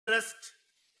trust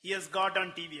he has got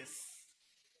on TVS.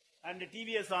 And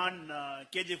TVS on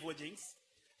KJ Forgings.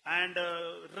 And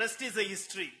rest is a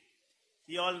history.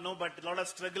 We all know, but a lot of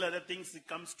struggle, other things, it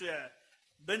comes to a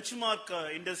benchmark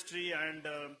industry. And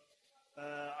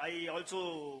I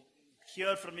also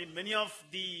hear from him, many of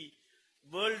the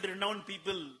world-renowned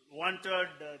people wanted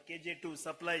KJ to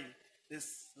supply the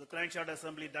crankshaft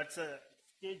assembly. That's a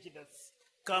stage it has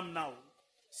come now.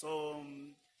 So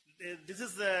this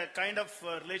is the kind of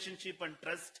relationship and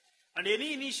trust. And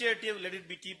any initiative, let it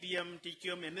be TPM,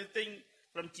 TQM, anything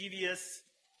from TVS,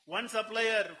 one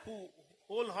supplier who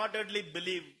wholeheartedly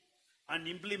believe and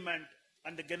implement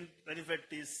and again benefit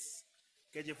is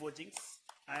KJ Forgings.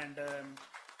 And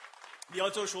we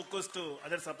also showcase to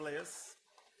other suppliers.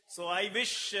 So I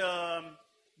wish,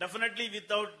 definitely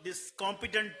without this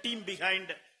competent team behind,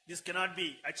 this cannot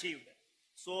be achieved.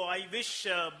 So I wish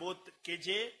both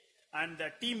KJ and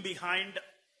the team behind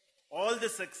all the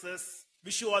success.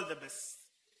 Wish you all the best.